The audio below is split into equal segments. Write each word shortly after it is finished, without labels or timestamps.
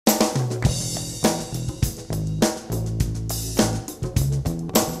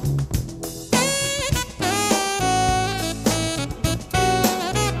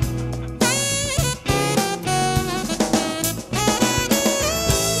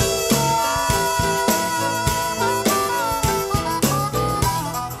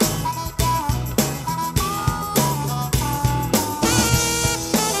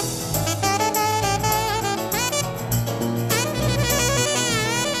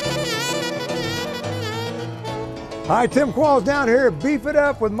Hi, Tim Qualls down here at Beef It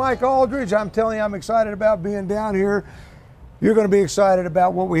Up with Mike Aldridge. I'm telling you, I'm excited about being down here. You're going to be excited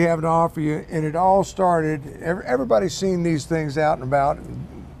about what we have to offer you. And it all started, everybody's seen these things out and about,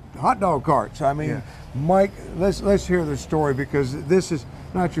 hot dog carts. I mean, Yeah. Mike, let's hear the story, because this is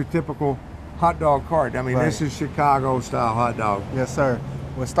not your typical hot dog cart. I mean, Right. This is Chicago style hot dog. Yes, sir.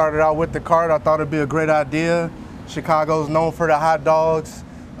 When I started out with the cart, I thought it'd be a great idea. Chicago's known for the hot dogs.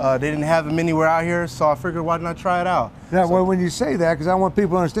 They didn't have them anywhere out here, so I figured why not try it out? Now, So- well, when you say that, because I want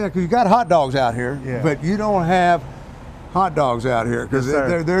people to understand, because you got hot dogs out here, Yeah. but you don't have hot dogs out here, because Yes,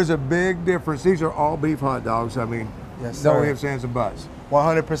 sir. there's a big difference. These are all beef hot dogs. I mean, Yes, no sir. ifs, ands, and buts.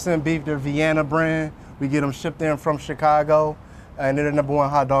 100% beef, they're Vienna brand. We get them shipped in from Chicago, and they're the #1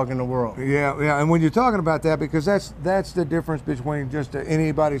 hot dog in the world. Yeah, yeah. And when you're talking about that, because that's the difference between just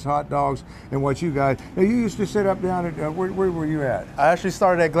anybody's hot dogs and what you guys. Now, you used to sit up down at where were you at? I actually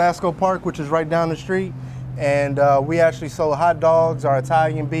started at Glasgow Park, which is right down the street, and we actually sold hot dogs, our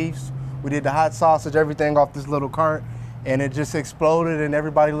Italian beefs. We did the hot sausage, everything off this little cart, and it just exploded, and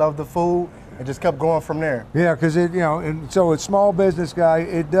everybody loved the food. It just kept going from there. Yeah, because and so it's small business guy.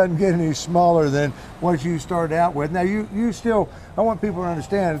 It doesn't get any smaller than what you started out with. Now you still. I want people to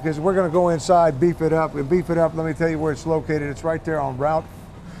understand, because we're going to go inside, Beef It Up, and Beef It Up. Let me tell you where it's located. It's right there on Route.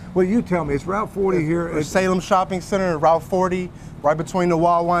 Well, you tell me. It's Route 40 here. It's Salem Shopping Center, Route 40, right between the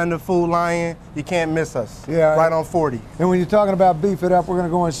Wawa and the Food Lion. You can't miss us. Yeah. Right on 40. And when you're talking about Beef It Up, we're going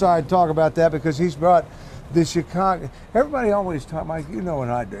to go inside and talk about that, because he's brought the Chicago. Everybody always talk, Mike, you know what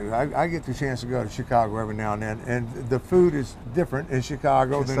I do. I get the chance to go to Chicago every now and then, and the food is different in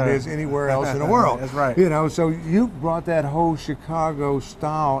Chicago Yes, than sir. it is anywhere else in the world. That's right. You know, so you brought that whole Chicago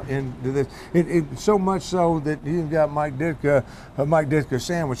style into this. So much so that you got Mike Ditka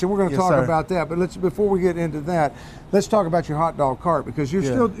sandwich, and we're going to Yes, talk sir. about that. But before we get into that, let's talk about your hot dog cart, because you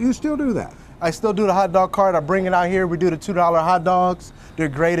still do that. I still do the hot dog cart. I bring it out here. We do the $2 hot dogs. They're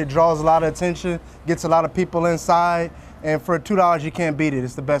great. It draws a lot of attention, gets a lot of people inside. And for $2, you can't beat it.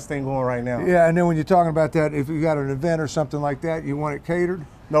 It's the best thing going right now. Yeah, and then when you're talking about that, if you got an event or something like that, you want it catered?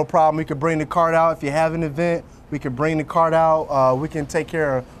 No problem. We can bring the cart out. If you have an event, we can bring the cart out. We can take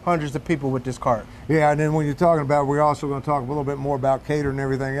care of hundreds of people with this cart. Yeah, and then when you're talking about, we're also going to talk a little bit more about catering and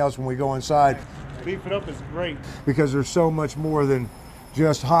everything else when we go inside, Beef It Up is great. because there's so much more than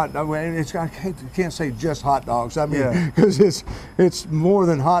just hot. I mean, I can't say just hot dogs. I mean, Yeah. because it's more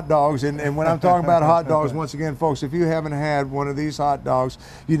than hot dogs. And when I'm talking about hot dogs, once again, folks, if you haven't had one of these hot dogs,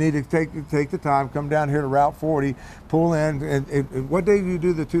 you need to take the time, come down here to Route 40, pull in. And what day do you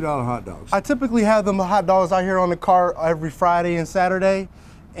do the $2 hot dogs? I typically have them hot dogs out here on the cart every Friday and Saturday.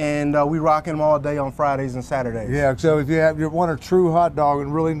 And we rocking them all day on Fridays and Saturdays. Yeah, so if you want a true hot dog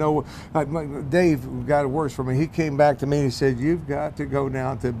and really know, Dave, got it works for me. He came back to me and he said, "You've got to go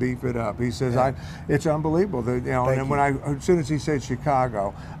down to Beef It Up." He says, Yeah. "It's unbelievable." That, and when as soon as he said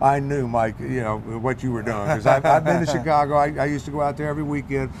Chicago, I knew, Mike, what you were doing, because I've been to Chicago. I used to go out there every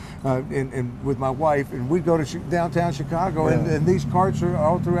weekend, and with my wife, and we'd go to downtown Chicago, Yeah. and these carts are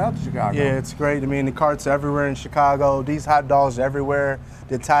all throughout Chicago. Yeah, it's great. I mean, the carts are everywhere in Chicago. These hot dogs are everywhere.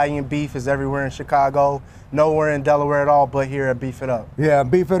 The Italian beef is everywhere in Chicago. Nowhere in Delaware at all, but here at Beef It Up. Yeah,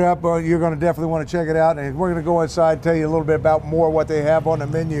 Beef It Up. You're going to definitely want to check it out, and we're going to go inside and tell you a little bit about more what they have on the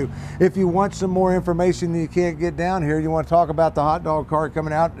menu. If you want some more information that you can't get down here, you want to talk about the hot dog cart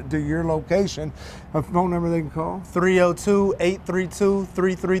coming out to your location, a phone number they can call?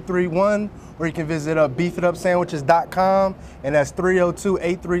 302-832-3331, or you can visit beefitupsandwiches.com, and that's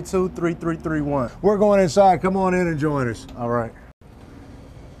 302-832-3331. We're going inside. Come on in and join us. All right.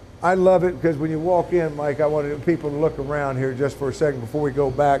 I love it, because when you walk in, Mike, I wanted people to look around here just for a second before we go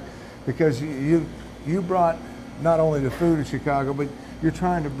back, because you brought not only the food of Chicago, but you're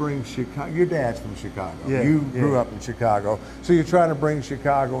trying to bring Chicago. Your dad's from Chicago. Yeah, You grew yeah. up in Chicago, so you're trying to bring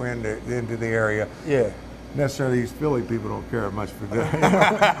Chicago into the area. Yeah. Necessarily, these Philly people don't care much for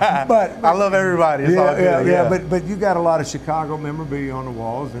that. but I love everybody. It's all good. yeah. But you got a lot of Chicago memorabilia on the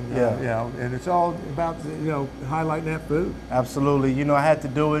walls, and Yeah. and it's all about highlighting that food. Absolutely. I had to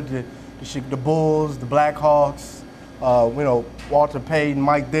do it. The Bulls, the Blackhawks, Walter Payton,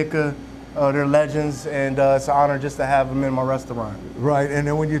 Mike Ditka, they're legends, and it's an honor just to have them in my restaurant. Right, and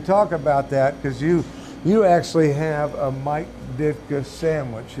then when you talk about that, because you actually have a Mike Ditka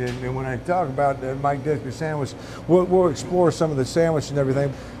sandwich, and when I talk about the Mike Ditka sandwich, we'll explore some of the sandwich and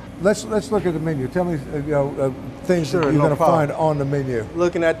everything. Let's look at the menu. Tell me things Sure, that you're no going to problem. find on the menu.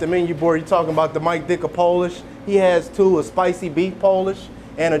 Looking at the menu board, you're talking about the Mike Ditka Polish. He has two, a spicy beef Polish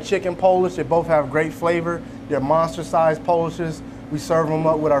and a chicken Polish. They both have great flavor. They're monster-sized Polishes. We serve them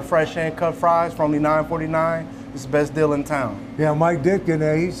up with our fresh hand-cut fries for only $9.49. It's the best deal in town. Yeah, Mike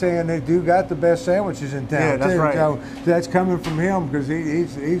Ditka, he's saying they do got the best sandwiches in town. Yeah, that's too. right. So that's coming from him because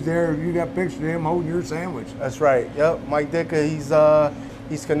he's there. You got pictures of him holding your sandwich. That's right. Yep, Mike Ditka.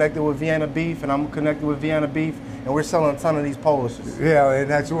 He's connected with Vienna Beef, and I'm connected with Vienna Beef, and we're selling a ton of these Polishes. Yeah, and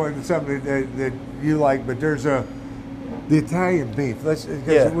that's something that you like. But there's the Italian beef.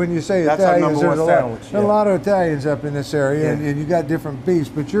 When you say that's our Italians, number there's one sandwich. a lot of Italians up in this area, Yeah. and you got different beefs.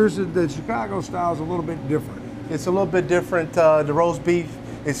 But yours, the Chicago style, is a little bit different. It's a little bit different. The roast beef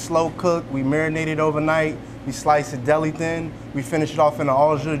is slow cooked. We marinate it overnight. We slice it deli thin. We finish it off in an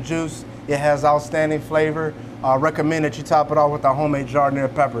au jus juice. It has outstanding flavor. I recommend that you top it off with our homemade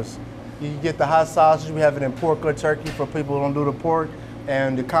jardiniere peppers. You get the hot sausage. We have it in pork or turkey for people who don't do the pork.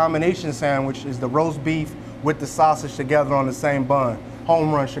 And the combination sandwich is the roast beef with the sausage together on the same bun.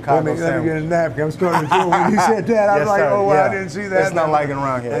 Home run Chicago Let me sandwich. get a napkin. I'm starting to feel when you said that. I was Yes, like, sir. oh, wow, Yeah. I didn't see that. It's not like it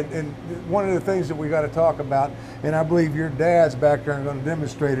around here. And one of the things that we got to talk about, and I believe your dad's back there and going to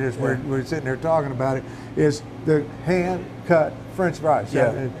demonstrate it as we're sitting there talking about it, is the hand-cut French fries.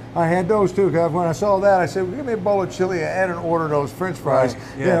 Yeah. I had those too, because when I saw that, I said, well, give me a bowl of chili and order those French fries. Right.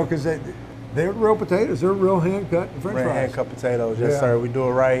 You Yeah. know, because they're real potatoes. They're real hand-cut French fries. Hand-cut potatoes, yes, Yeah. sir. We do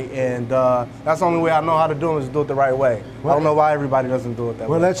it right, and that's the only way I know how to do it is do it the right way. I don't know why everybody doesn't do it that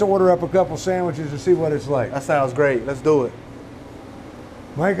Well, way. let's order up a couple sandwiches and see what it's like. That sounds great. Let's do it.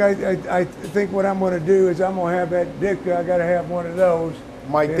 Mike, I think what I'm going to do is I'm going to have that Ditka. I got to have one of those.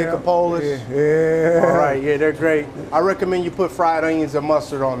 Mike Ditka Polish. Yeah. All right, yeah, they're great. I recommend you put fried onions and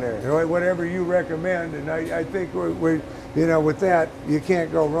mustard on there. Whatever you recommend, and I think we with that you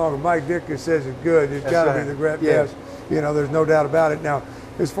can't go wrong. Mike Ditka says it's good. It's got to right. be the great Yeah. best. There's no doubt about it. Now,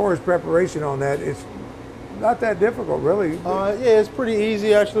 as far as preparation on that, it's not that difficult, really. Yeah, it's pretty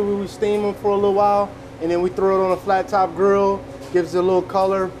easy actually. We steam them for a little while, and then we throw it on a flat top grill. Gives it a little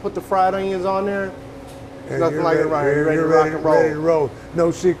color. Put the fried onions on there. There's nothing like it around here. Ready to rock and roll. Ready to roll. No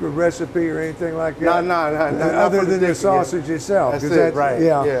secret recipe or anything like that. No. Other than the sausage itself. That's it, right.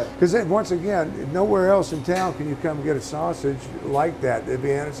 Yeah. Because once again, nowhere else in town can you come get a sausage like that. The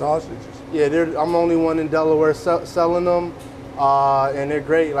Vienna sausages. Yeah, I'm the only one in Delaware selling them, and they're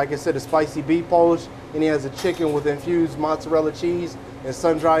great. Like I said, the spicy beef Polish, and he has a chicken with infused mozzarella cheese and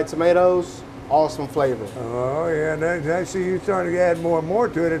sun-dried tomatoes. Awesome flavor. Oh yeah, and see you're starting to add more and more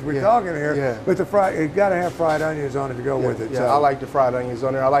to it as we're talking here. Yeah. But it got to have fried onions on it to go with it. Yeah, so. I like the fried onions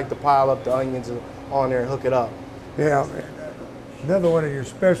on there. I like to pile up the onions on there and hook it up. Yeah. Another one of your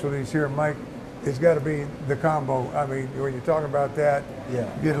specialties here, Mike, has got to be the combo. I mean, when you're talking about that, Yeah.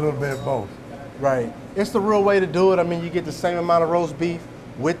 you get a little bit of both. Right. It's the real way to do it. I mean, you get the same amount of roast beef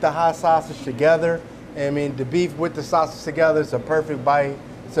with the hot sausage together. I mean, the beef with the sausage together is a perfect bite.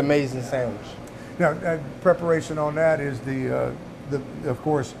 It's an amazing sandwich. Now, preparation on that is of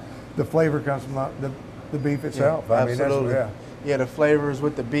course, the flavor comes from the beef itself. Yeah, I mean, absolutely. yeah. The flavors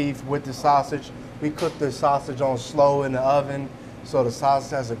with the beef, with the sausage. We cook the sausage on slow in the oven, so the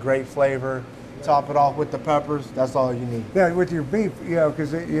sausage has a great flavor. Top it off with the peppers. That's all you need. Yeah, with your beef,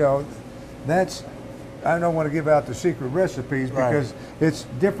 because that's. I don't want to give out the secret recipes because it's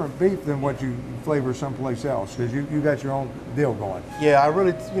different beef than what you flavor someplace else because you got your own deal going. Yeah, I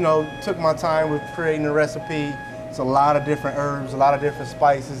really, took my time with creating the recipe. It's a lot of different herbs, a lot of different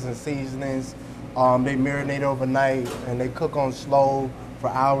spices and seasonings. They marinate overnight and they cook on slow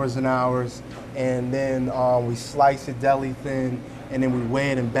for hours and hours. And then we slice it deli thin and then we weigh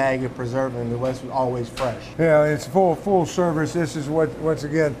it and bag it, preserve it, and the rest is always fresh. Yeah, it's full service. This is once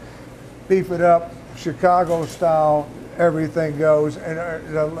again, beef it up. Chicago style, everything goes, and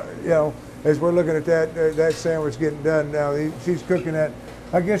as we're looking at that sandwich getting done now, she's cooking that.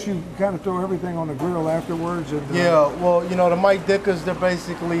 I guess you kind of throw everything on the grill afterwards. And, yeah, well, the Mike Dickas, they're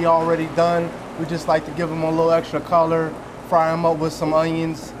basically already done. We just like to give them a little extra color, fry them up with some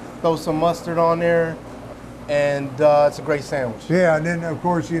onions, throw some mustard on there, and it's a great sandwich. Yeah, and then of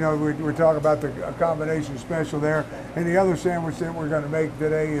course, we're talking about the combination special there, and the other sandwich that we're going to make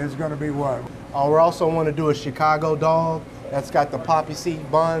today is going to be what? We also want to do a Chicago dog. That's got the poppy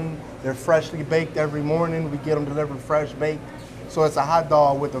seed bun. They're freshly baked every morning. We get them delivered fresh baked. So it's a hot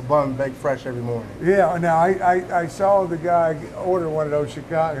dog with a bun baked fresh every morning. Yeah, now I saw the guy order one of those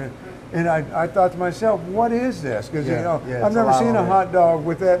Chicago, and I thought to myself, what is this? Because I've never seen a hot dog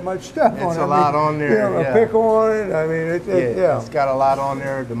with that much stuff on it. It's a lot on there. A pickle on it. I mean, it's got a lot on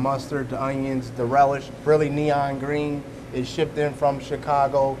there. The mustard, the onions, the relish, really neon green. It's shipped in from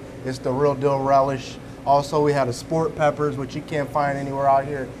Chicago. It's the real deal relish. Also, we have the sport peppers, which you can't find anywhere out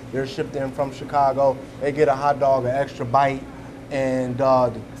here. They're shipped in from Chicago. They get a hot dog, an extra bite, and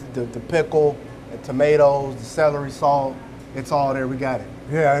the pickle, the tomatoes, the celery salt. it's all there. We got it.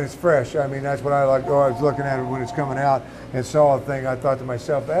 Yeah, and it's fresh. I mean, that's what I like. Oh, I was looking at it when it's coming out and saw the thing. I thought to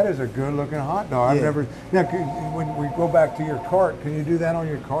myself, that is a good-looking hot dog. I've Yeah. never. Now, when we go back to your cart, can you do that on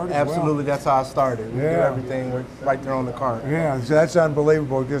your cart as Absolutely, that's how I started. We do Yeah. everything right there on the cart. well? Yeah, so that's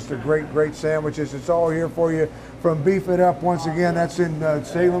unbelievable. Just a great sandwiches. It's all here for you from Beef It Up. Once again, that's in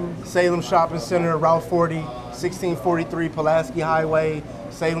Salem. Salem Shopping Center, Route 40, 1643 Pulaski Highway.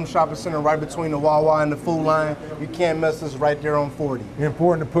 Salem Shopping Center, right between the Wawa and the Food Line. You can't miss us right there on 40.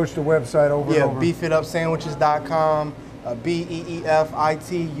 Important to push the website over Yeah, and over. beefitupsandwiches.com,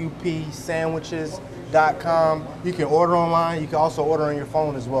 BEEFITUP sandwiches.com. You can order online. You can also order on your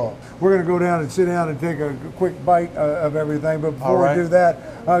phone as well. We're going to go down and sit down and take a quick bite of everything. But before All right. we do that,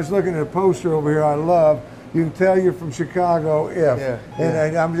 I was looking at a poster over here I love. You can tell you're from Chicago if. Yeah,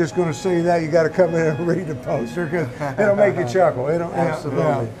 And I'm just going to say that. You got to come in and read the poster because it'll make you chuckle. It'll,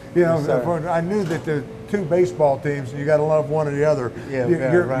 Absolutely. You know, Yes, sir. I knew that the two baseball teams, and you got to love one or the other. Yeah,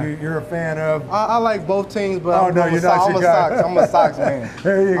 You're a fan of. I like both teams, but Oh, no, I'm you're not I'm a Chicago. Sox. I'm a Sox man.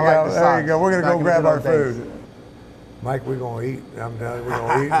 There you I go. like the There you Sox. go. We're going to Back go in grab the our good old days. food. Mike, we're going to eat. I'm telling you, we're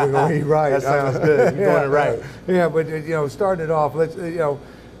going to eat. We're going to eat right. That sounds good. You're doing it right. Yeah, but you know, starting it off,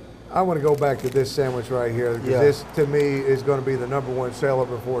 I want to go back to this sandwich right here because Yeah. this, to me, is going to be the #1 seller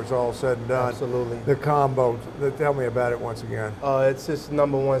before it's all said and done. Absolutely. The combo. Tell me about it once again. It's just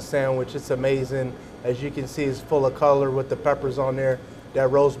 #1 sandwich. It's amazing. As you can see, it's full of color with the peppers on there.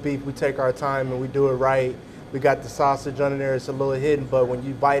 That roast beef, we take our time and we do it right. We got the sausage under there. It's a little hidden, but when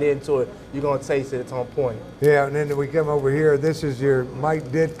you bite into it, you're going to taste it. It's on point. Yeah, and then we come over here. This is your Mike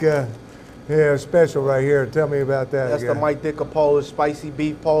Ditka special right here. Tell me about that. That's again. the Mike Ditka Polish, spicy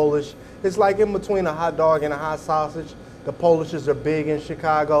beef Polish. It's like in between a hot dog and a hot sausage. The Polishes are big in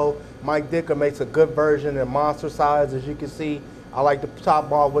Chicago. Mike Ditka makes a good version in monster size, as you can see. I like the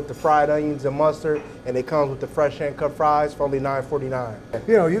top off with the fried onions and mustard, and it comes with the fresh hand-cut fries for only $9.49.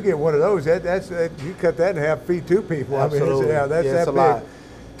 You know, you get one of those. You cut that in half, feed two people. Absolutely. I mean, that's Yeah, that it's a big. lot.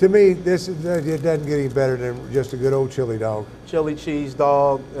 To me, it doesn't get any better than just a good old chili dog. Chili cheese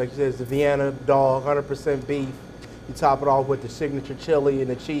dog, like I said, it's the Vienna dog, 100% beef. You top it off with the signature chili and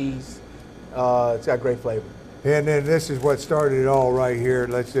the cheese. It's got great flavor. And then this is what started it all right here.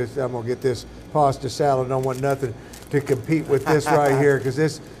 I'm gonna get this pasta salad. I don't want nothing to compete with this right here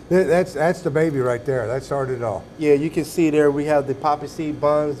because that's the baby right there. That started it all. Yeah, you can see there we have the poppy seed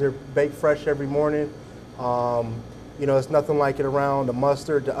buns. They're baked fresh every morning. You know, it's nothing like it around. The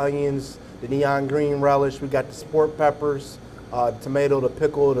mustard, the onions, the neon green relish. We got the sport peppers, the tomato, the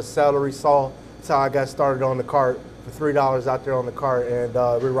pickle, the celery salt. That's how I got started on the cart for $3 out there on the cart, and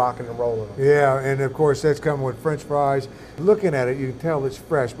we're rocking and rolling them. Yeah, and of course that's coming with French fries. Looking at it, you can tell it's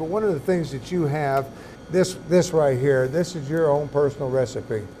fresh. But one of the things that you have, this right here, this is your own personal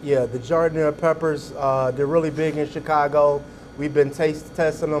recipe. Yeah, the giardiniera peppers, they're really big in Chicago. We've been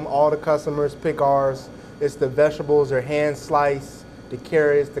testing them. All the customers pick ours. It's the vegetables, they're hand sliced, the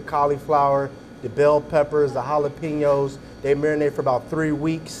carrots, the cauliflower, the bell peppers, the jalapenos. They marinate for about 3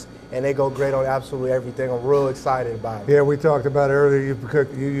 weeks, and they go great on absolutely everything. I'm real excited about it. Yeah, we talked about it earlier. You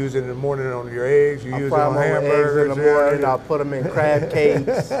use it in the morning on your eggs. You I use it fry on them over hamburgers. eggs in the morning. I'll put them in crab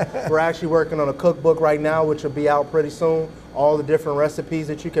cakes. We're actually working on a cookbook right now, which will be out pretty soon. All the different recipes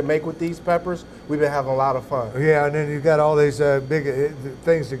that you can make with these peppers. We've been having a lot of fun. Yeah, and then you've got all these big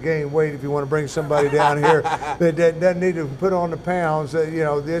things to gain weight if you want to bring somebody down here that doesn't need to put on the pounds. You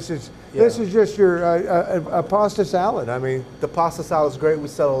know, this is just your a pasta salad. I mean, The pasta salad is great. We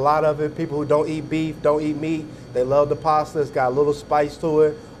sell a lot of it. People who don't eat beef, don't eat meat, they love the pasta. It's got a little spice to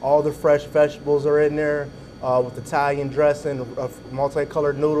it. All the fresh vegetables are in there with Italian dressing,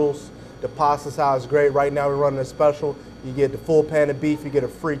 multicolored noodles. The pasta salad is great. Right now we're running a special. You get the full pan of beef, you get a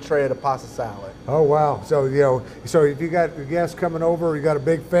free tray of the pasta salad. oh wow! So so if you got guests coming over, you got a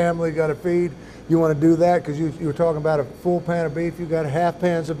big family, you got to feed. You want to do that because you were talking about a full pan of beef. You got half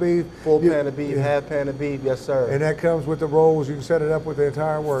pans of beef. Full pan of beef, half pan of beef, yes sir. And that comes with the rolls. You can set it up with the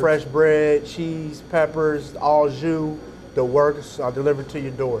entire works. Fresh bread, cheese, peppers, all jus. The works are delivered to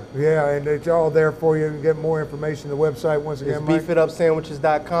your door. Yeah, and it's all there for you. You can get more information on the website once again, It's Mike.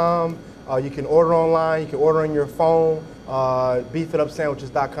 beefitupsandwiches.com. You can order online. You can order on your phone.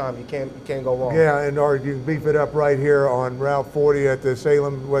 Beefitupsandwiches.com. You can't go wrong. Yeah, and or you can beef it up right here on Route 40 at the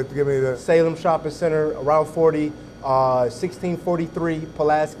Salem. Give me the. Salem Shopping Center, Route 40, 1643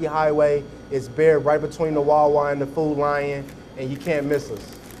 Pulaski Highway. It's buried right between the Wawa and the Food Lion, and you can't miss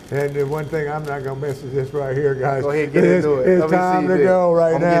us. And the one thing I'm not gonna miss is this right here, guys. Go ahead, get into it. It's Let me time see to this. go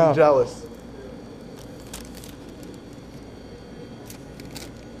right I'm now. getting jealous.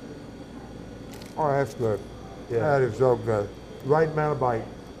 Oh, that's good. Yeah. That is so good. Right amount of bite.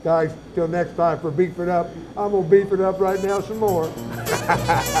 Guys, till next time for Beef It Up, I'm gonna beef it up right now some more.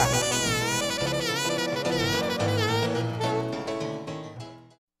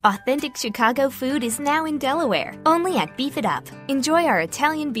 Authentic Chicago food is now in Delaware, only at Beef It Up. Enjoy our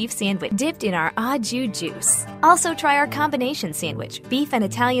Italian beef sandwich dipped in our au jus juice. Also try our combination sandwich, beef and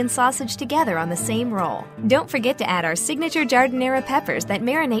Italian sausage together on the same roll. Don't forget to add our signature giardiniera peppers that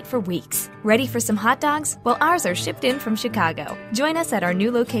marinate for weeks. Ready for some hot dogs? Well, ours are shipped in from Chicago. Join us at our new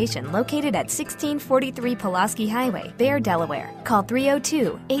location located at 1643 Pulaski Highway, Bear, Delaware. Call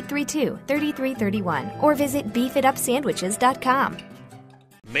 302-832-3331 or visit beefitupsandwiches.com.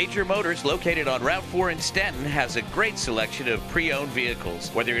 Major Motors, located on Route 4 in Stanton, has a great selection of pre-owned vehicles.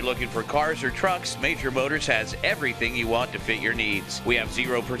 Whether you're looking for cars or trucks, Major Motors has everything you want to fit your needs. We have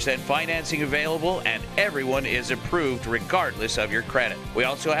 0% financing available, and everyone is approved regardless of your credit. We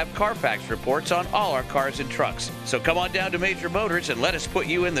also have Carfax reports on all our cars and trucks. So come on down to Major Motors and let us put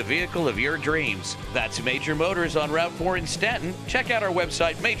you in the vehicle of your dreams. That's Major Motors on Route 4 in Stanton. Check out our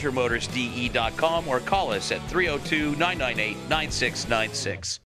website, majormotorsde.com, or call us at 302-998-9696.